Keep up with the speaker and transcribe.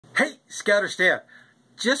Hey, ScouterStan,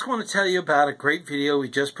 just want to tell you about a great video we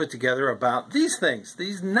just put together about these things,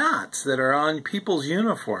 these knots that are on people's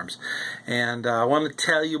uniforms. And I want to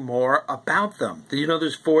tell you more about them. Do you know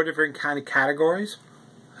there's 4 different kind of categories?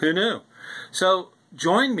 Who knew? So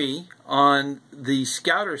join me on the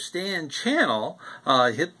ScouterStan channel.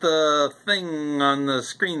 Hit the thing on the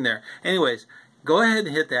screen there. Anyways, go ahead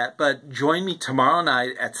and hit that, but join me tomorrow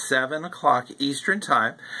night at 7 o'clock Eastern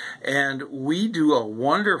Time, and we do a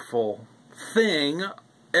wonderful thing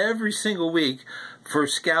every single week for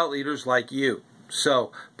scout leaders like you.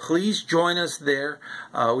 So please join us there.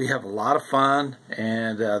 We have a lot of fun,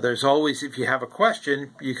 and there's always, if you have a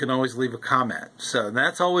question, you can always leave a comment. So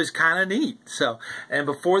that's always kind of neat. So, and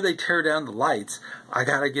before they tear down the lights, I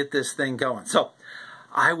got to get this thing going. So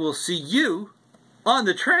I will see you on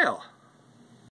the trail.